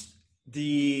launched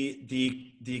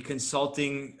the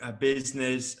consulting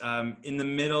business in the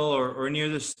middle or near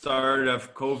the start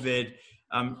of COVID,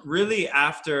 really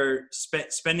after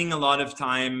spending a lot of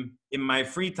time in my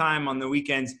free time on the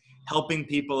weekends, helping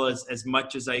people as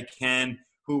much as I can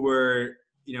who were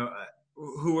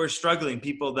struggling,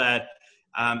 people that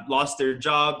lost their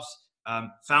jobs,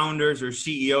 founders or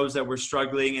CEOs that were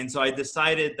struggling. And so I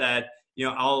decided that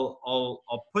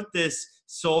I'll put this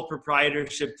sole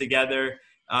proprietorship together,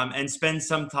 and spend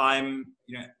some time,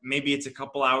 maybe it's a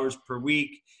couple hours per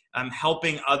week,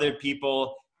 helping other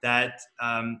people that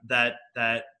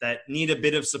need a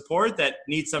bit of support, that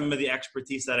need some of the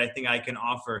expertise that I think I can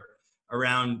offer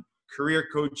around career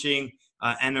coaching,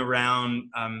 and around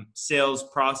sales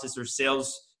process or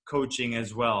sales coaching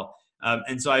as well.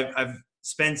 And so I've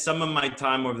spent some of my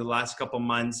time over the last couple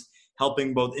months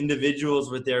helping both individuals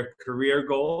with their career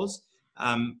goals,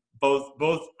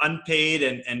 both unpaid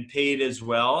and paid as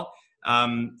well,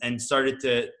 and started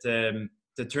to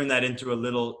turn that into a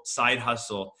little side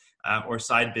hustle or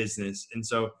side business. And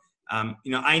so,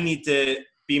 I need to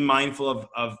be mindful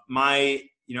of my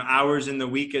hours in the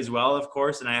week as well, of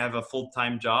course, and I have a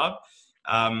full-time job.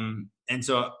 And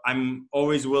so I'm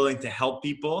always willing to help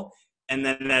people. And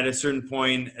then at a certain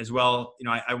point as well,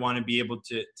 I want to be able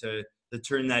to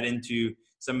turn that into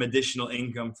some additional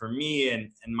income for me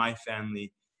and my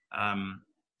family.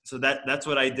 So that's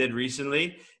what I did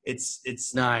recently.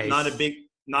 It's nice.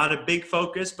 not a big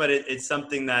focus, but it's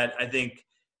something that I think,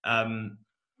 I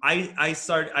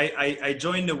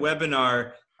joined a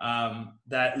webinar,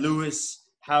 that Lewis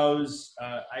Howes,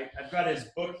 I've got his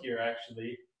book here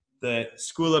actually, The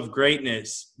School of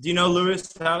Greatness. Do you know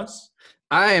Lewis Howes?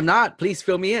 I am not. Please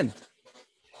fill me in.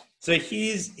 So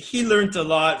he learned a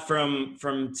lot from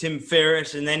Tim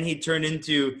Ferriss, and then he turned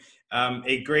into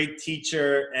a great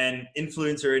teacher and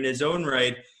influencer in his own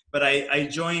right. But I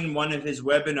joined one of his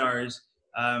webinars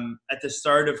at the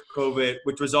start of COVID,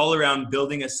 which was all around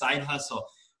building a side hustle.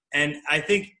 And I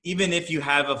think even if you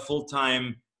have a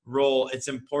full-time role, it's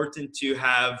important to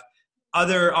have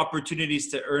other opportunities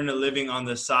to earn a living on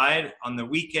the side, on the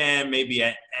weekend, maybe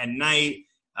at night,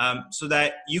 so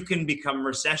that you can become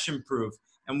recession-proof.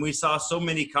 And we saw so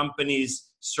many companies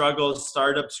struggle,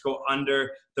 startups go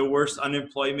under, the worst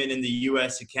unemployment in the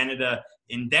US and Canada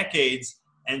in decades.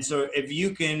 And so if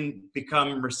you can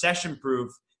become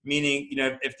recession-proof, meaning,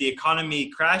 if the economy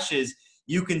crashes,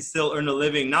 you can still earn a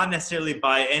living, not necessarily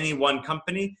by any one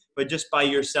company, but just by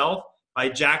yourself, by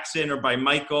Jackson or by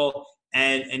Michael,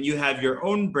 and you have your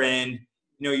own brand,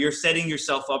 you're setting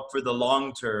yourself up for the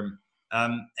long term.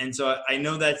 And so I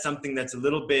know that's something that's a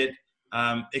little bit,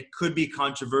 it could be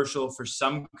controversial for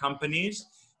some companies.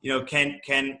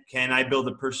 Can I build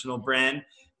a personal brand?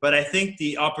 But I think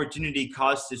the opportunity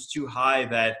cost is too high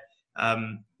that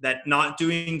not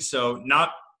doing so,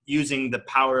 not using the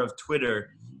power of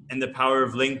Twitter and the power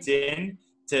of LinkedIn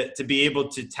to be able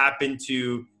to tap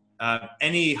into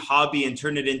any hobby and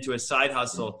turn it into a side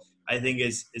hustle, I think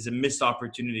is a missed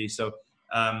opportunity. So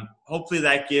hopefully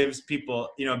that gives people,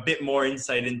 a bit more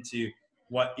insight into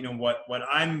what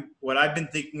I've been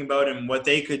thinking about and what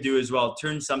they could do as well.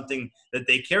 Turn something that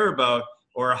they care about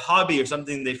or a hobby or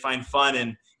something they find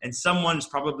fun, and someone's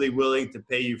probably willing to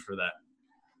pay you for that.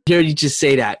 Hear you just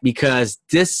say that because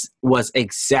this was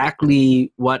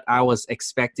exactly what I was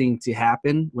expecting to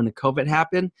happen when the COVID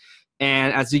happened.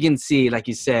 And as you can see, like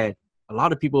you said, a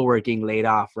lot of people were getting laid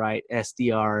off, right?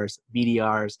 SDRs,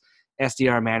 BDRs,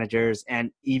 SDR managers,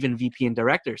 and even VP and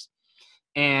directors.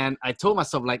 And I told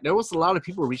myself, like, there was a lot of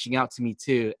people reaching out to me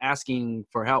too, asking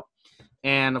for help.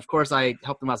 And of course, I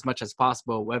helped them as much as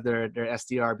possible, whether they're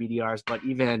SDR, BDRs, but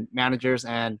even managers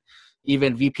and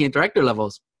even VP and director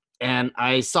levels. And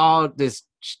I saw this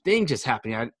thing just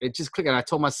happening. It just clicked. And I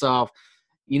told myself,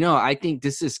 I think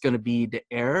this is going to be the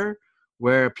era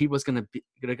where they're going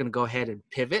to go ahead and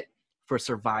pivot for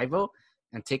survival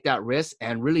and take that risk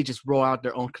and really just roll out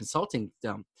their own consulting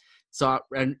firm. So,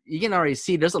 and you can already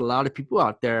see there's a lot of people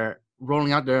out there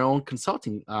rolling out their own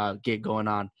consulting gig going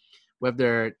on,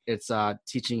 whether it's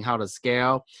teaching how to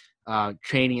scale,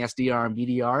 training SDR and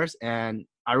BDRs. And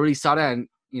I really saw that, and,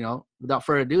 without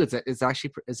further ado,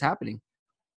 it's happening.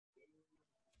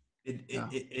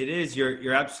 It is.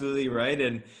 You're absolutely right.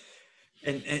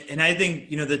 And I think,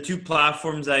 the two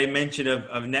platforms I mentioned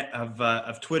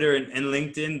of Twitter and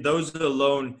LinkedIn, those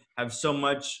alone have so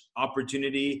much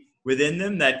opportunity within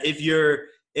them that if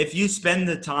you spend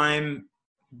the time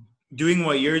doing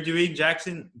what you're doing,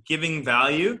 Jackson, giving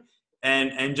value,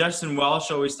 and Justin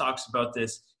Welsh always talks about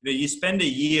this. You spend a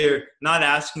year not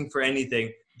asking for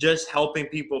anything, just helping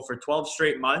people for 12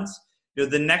 straight months.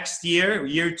 The next year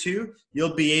two, you'll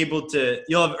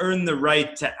have earned the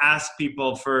right to ask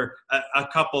people for a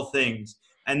couple things.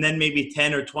 And then maybe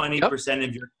 10 or 20%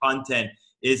 of your content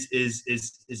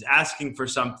is asking for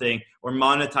something or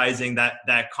monetizing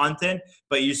that content.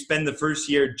 But you spend the first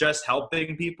year just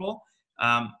helping people.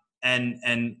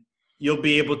 And you'll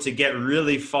be able to get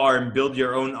really far and build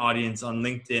your own audience on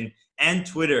LinkedIn and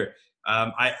Twitter.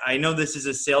 I know this is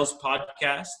a sales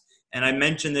podcast, and I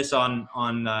mentioned this on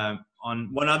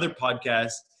one other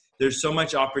podcast. There's so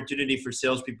much opportunity for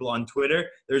salespeople on Twitter.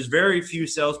 There's very few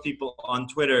salespeople on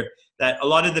Twitter. That a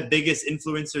lot of the biggest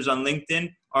influencers on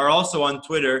LinkedIn are also on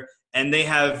Twitter, and they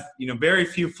have very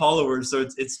few followers. So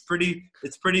it's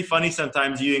pretty funny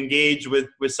sometimes. You engage with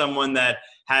someone that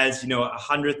has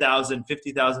 100,000,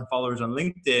 50,000 followers on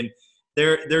LinkedIn.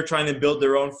 They're trying to build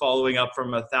their own following up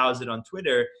from 1,000 on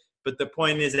Twitter. But the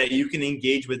point is that you can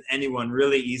engage with anyone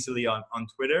really easily on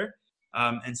Twitter.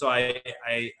 And so I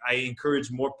encourage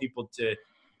more people to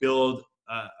build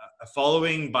a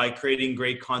following by creating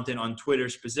great content on Twitter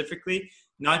specifically,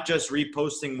 not just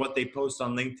reposting what they post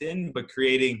on LinkedIn, but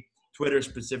creating Twitter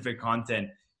specific content.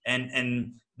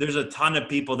 And there's a ton of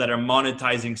people that are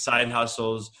monetizing side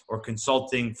hustles or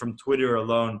consulting from Twitter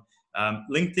alone.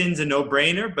 LinkedIn's a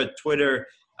no-brainer, but Twitter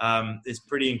is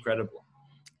pretty incredible.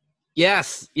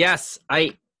 Yes.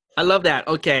 I love that.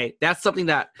 Okay. That's something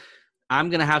that I'm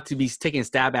going to have to be taking a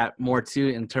stab at more too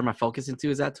and turn my focus into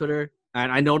is that Twitter.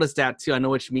 And I noticed that too. I know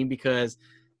what you mean because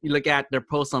you look at their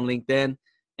posts on LinkedIn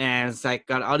and it's like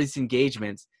got all these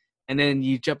engagements. And then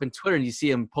you jump in Twitter and you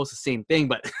see them post the same thing,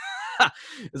 but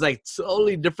it's like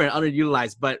totally different,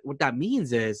 underutilized. But what that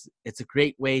means is it's a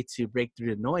great way to break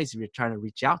through the noise if you're trying to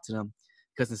reach out to them.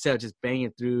 Because instead of just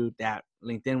banging through that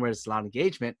LinkedIn where it's a lot of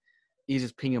engagement, you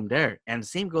just ping them there. And the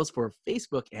same goes for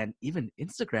Facebook and even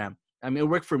Instagram. I mean, it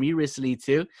worked for me recently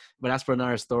too, but that's for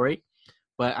another story.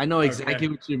 But I know exactly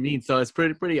what you mean. So it's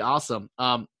pretty awesome.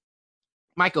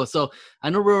 Michael, so I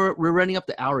know we're running up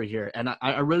the hour here, and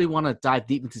I really want to dive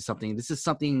deep into something. This is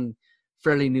something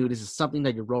fairly new. This is something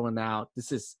that you're rolling out.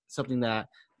 This is something that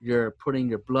you're putting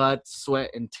your blood,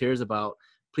 sweat, and tears about.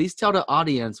 Please tell the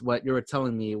audience what you were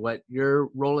telling me, what you're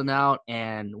rolling out,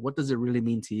 and what does it really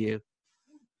mean to you?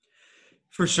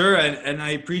 For sure, and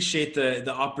I appreciate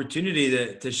the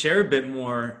opportunity to share a bit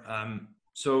more.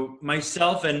 So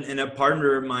myself and a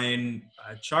partner of mine,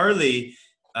 Charlie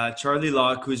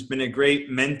Locke, who's been a great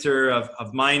mentor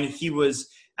of mine. He was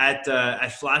at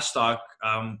Flashstock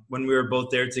when we were both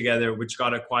there together, which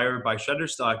got acquired by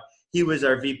Shutterstock. He was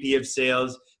our VP of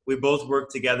sales. We both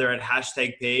worked together at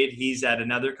 #Paid. He's at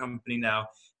another company now.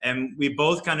 And we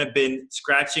both kind of been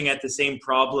scratching at the same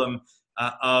problem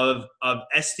of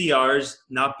SDRs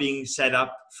not being set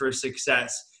up for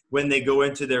success when they go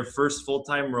into their first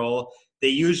full-time role. They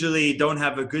usually don't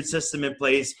have a good system in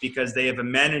place because they have a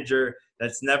manager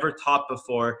that's never taught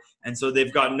before. And so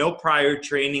they've got no prior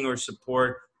training or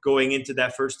support going into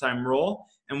that first-time role.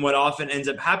 And what often ends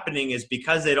up happening is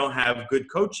because they don't have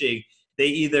good coaching, they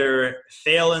either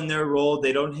fail in their role,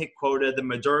 they don't hit quota. The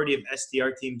majority of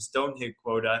SDR teams don't hit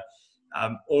quota.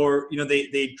 Or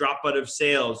they drop out of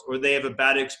sales, or they have a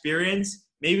bad experience.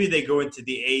 Maybe they go into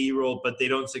the AE role, but they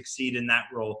don't succeed in that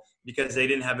role. because they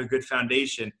didn't have a good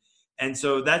foundation. And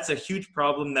so that's a huge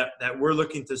problem that we're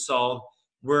looking to solve,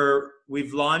 where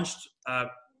we've launched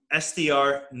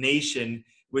SDR Nation,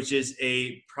 which is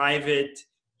a private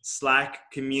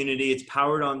Slack community. It's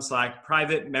powered on Slack,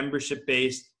 private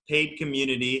membership-based paid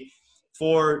community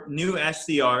for new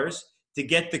SDRs to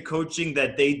get the coaching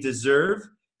that they deserve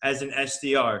as an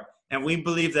SDR. And we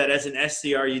believe that as an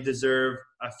SDR, you deserve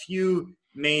a few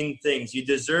main things. You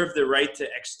deserve the right to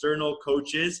external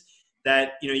coaches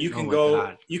that, you know, you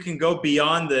can go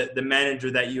beyond the manager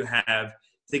that you have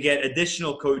to get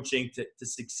additional coaching to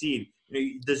succeed. You know,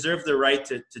 you deserve the right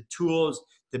to tools,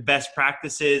 to best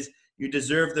practices. You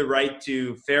deserve the right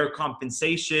to fair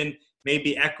compensation,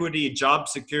 maybe equity, job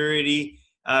security,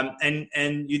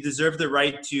 and you deserve the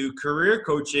right to career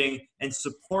coaching and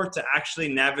support to actually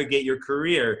navigate your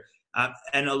career.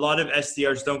 And a lot of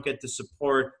SDRs don't get the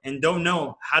support and don't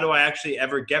know, how do I actually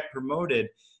ever get promoted?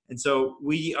 And so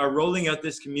we are rolling out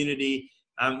this community.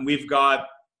 We've got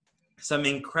some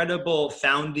incredible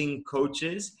founding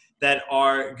coaches that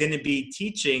are going to be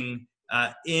teaching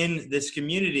in this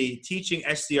community, teaching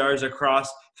SDRs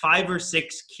across 5 or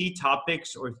 6 key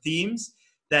topics or themes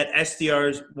that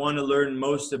SDRs want to learn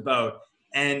most about.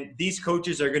 And these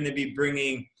coaches are going to be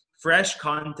bringing fresh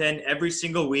content every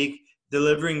single week,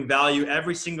 delivering value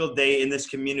every single day in this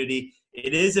community.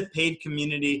 It is a paid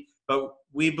community, but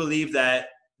we believe that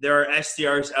there are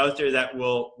SDRs out there that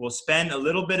will spend a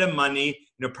little bit of money,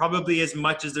 you know, probably as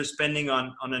much as they're spending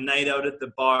on a night out at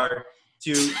the bar,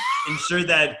 to ensure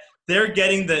that they're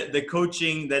getting the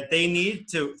coaching that they need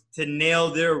to nail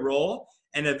their role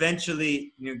and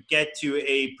eventually, you know, get to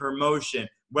a promotion,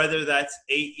 whether that's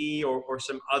AE or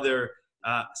some other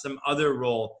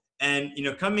role. And, you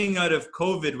know, coming out of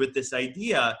COVID with this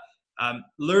idea,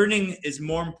 learning is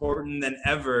more important than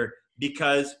ever,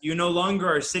 because you no longer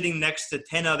are sitting next to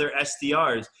 10 other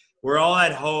SDRs. We're all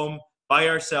at home by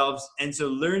ourselves. And so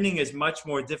learning is much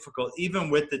more difficult,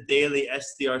 even with the daily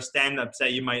SDR stand-ups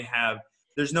that you might have.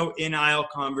 There's no in-aisle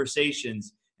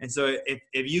conversations. And so if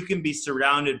you can be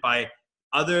surrounded by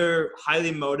other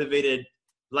highly motivated,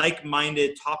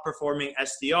 like-minded, top-performing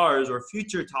SDRs or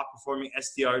future top-performing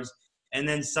SDRs, and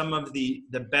then some of the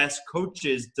best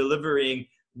coaches delivering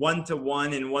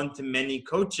one-to-one and one-to-many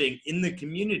coaching in the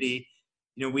community,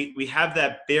 you know, we have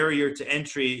that barrier to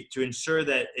entry to ensure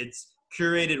that it's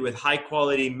curated with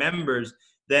high-quality members.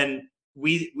 Then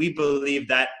we believe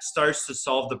that starts to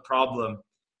solve the problem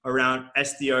around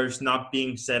SDRs not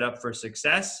being set up for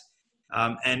success.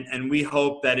 And we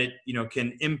hope that it, you know,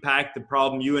 can impact the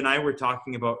problem you and I were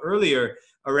talking about earlier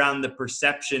around the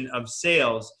perception of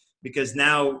sales, because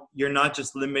now you're not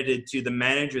just limited to the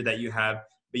manager that you have,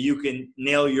 but you can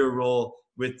nail your role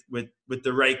with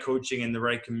the right coaching and the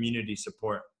right community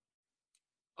support.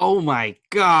 Oh my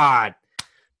God,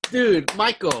 dude,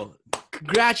 Michael,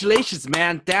 congratulations,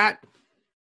 man. That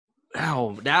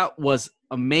was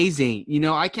amazing. You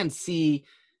know, I can see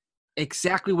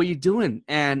exactly what you're doing,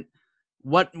 and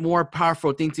what more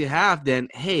powerful thing to have than,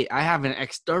 hey, I have an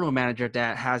external manager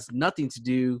that has nothing to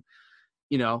do,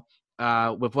 you know,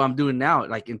 with what I'm doing now,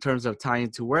 like in terms of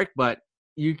tying to work, but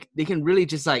they can really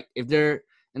just, like, if they're,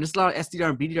 and there's a lot of SDR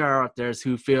and BDR out there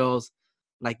who feels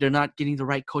like they're not getting the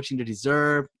right coaching they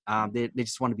deserve. They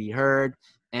just want to be heard,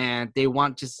 and they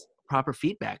want just proper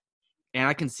feedback. And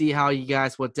I can see how you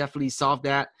guys will definitely solve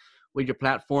that with your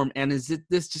platform. And is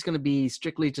this just going to be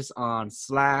strictly just on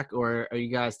Slack, or are you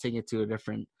guys taking it to a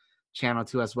different channel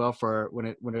too as well for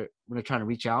when they're trying to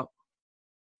reach out?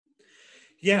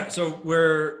 Yeah, so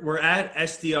we're at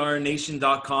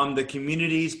sdrnation.com. The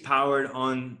community's powered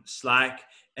on Slack,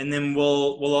 and then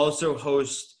we'll also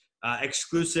host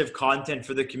exclusive content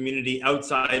for the community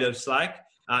outside of Slack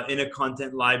in a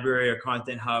content library or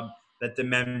content hub that the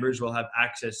members will have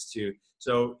access to.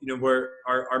 So, you know,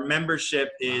 our membership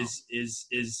is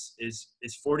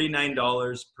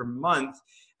 $49 per month,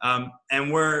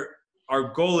 and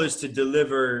our goal is to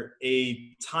deliver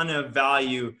a ton of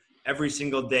value every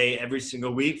single day, every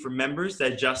single week for members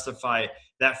that justify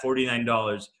that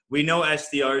 $49. We know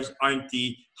SDRs aren't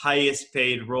the highest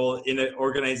paid role in an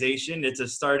organization. It's a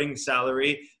starting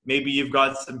salary. Maybe you've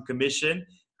got some commission.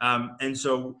 And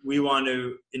so we want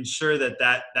to ensure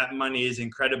that money is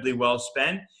incredibly well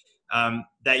spent,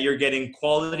 that you're getting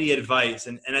quality advice.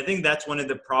 And I think that's one of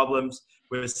the problems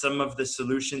with some of the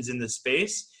solutions in the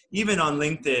space. Even on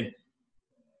LinkedIn,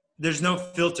 there's no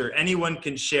filter. Anyone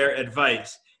can share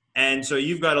advice. And so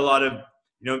you've got a lot of,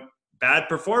 you know, bad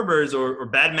performers or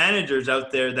bad managers out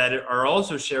there that are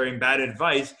also sharing bad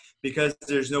advice because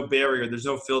there's no barrier, there's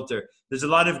no filter. There's a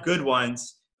lot of good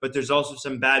ones, but there's also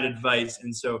some bad advice.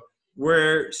 And so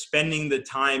we're spending the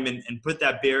time and put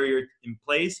that barrier in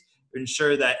place to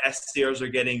ensure that SDRs are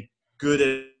getting good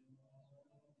at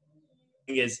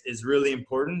is really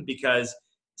important, because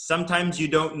sometimes you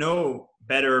don't know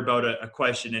better about a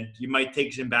question, and you might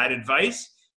take some bad advice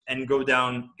and go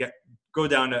down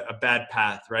a bad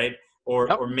path, right?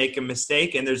 Yep. Or make a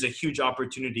mistake, and there's a huge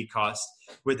opportunity cost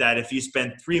with that if you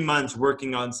spend 3 months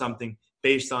working on something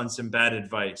based on some bad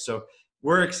advice. So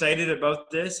we're excited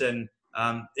about this, and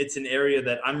it's an area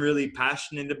that I'm really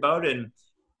passionate about. And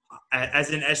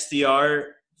as an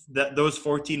SDR, those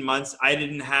 14 months, I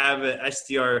didn't have an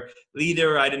SDR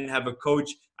leader. I didn't have a coach.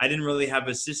 I didn't really have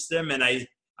a system. And I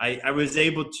was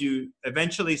able to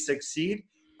eventually succeed.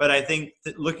 But I think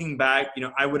that looking back,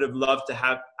 I would have loved to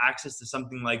have access to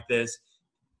something like this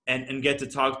and get to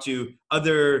talk to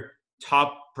other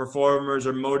top performers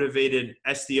or motivated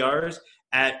SDRs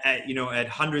at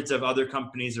hundreds of other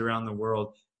companies around the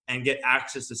world, and get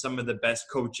access to some of the best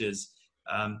coaches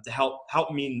to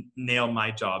help me nail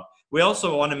my job. We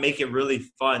also want to make it really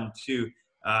fun too.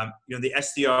 The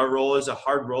SDR role is a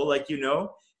hard role, like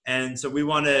and so we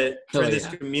want to turn this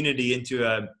community into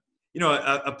a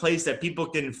place that people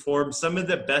can form some of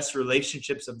the best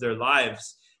relationships of their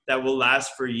lives that will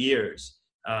last for years.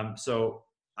 So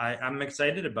I'm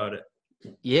excited about it.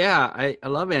 Yeah, I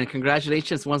love it. And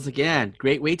congratulations once again.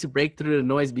 Great way to break through the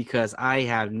noise, because I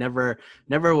have never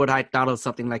would I thought of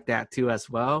something like that too as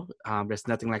well. There's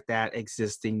nothing like that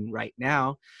existing right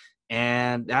now.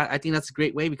 And I think that's a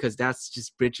great way, because that's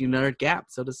just bridging another gap,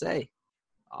 so to say.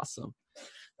 Awesome.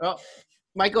 Well,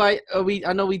 Michael, I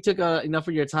know we took enough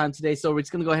of your time today, so we're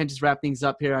just going to go ahead and just wrap things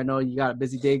up here. I know you got a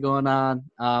busy day going on.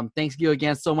 Thanks you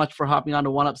again so much for hopping on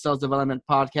the One Up Sales Development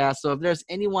podcast. So if there's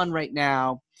anyone right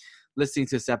now listening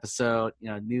to this episode,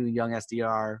 new young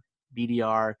SDR,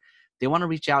 BDR, they want to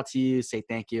reach out to you, say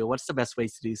thank you, what's the best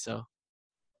ways to do so?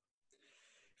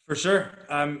 For sure.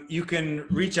 You can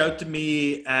reach out to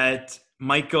me at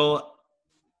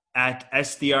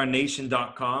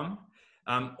michael@sdrnation.com,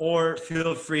 or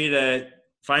feel free to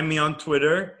find me on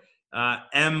Twitter,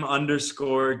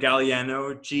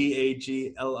 M_Gagliano,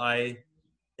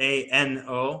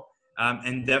 Gagliano,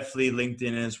 and definitely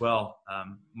LinkedIn as well,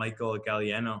 Michael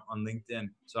Gagliano on LinkedIn.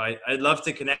 So I'd love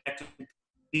to connect with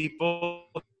people,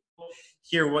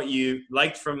 hear what you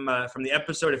liked from the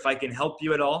episode. If I can help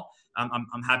you at all,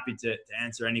 I'm happy to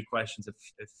answer any questions if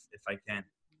I can.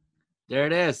 There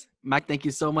it is. Mike, thank you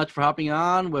so much for hopping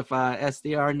on with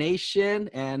SDR Nation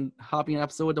and hopping an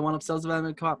episode with the One Up Sales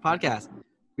Development podcast.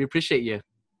 We appreciate you.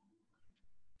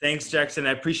 Thanks, Jackson.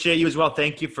 I appreciate you as well.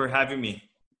 Thank you for having me.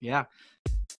 Yeah.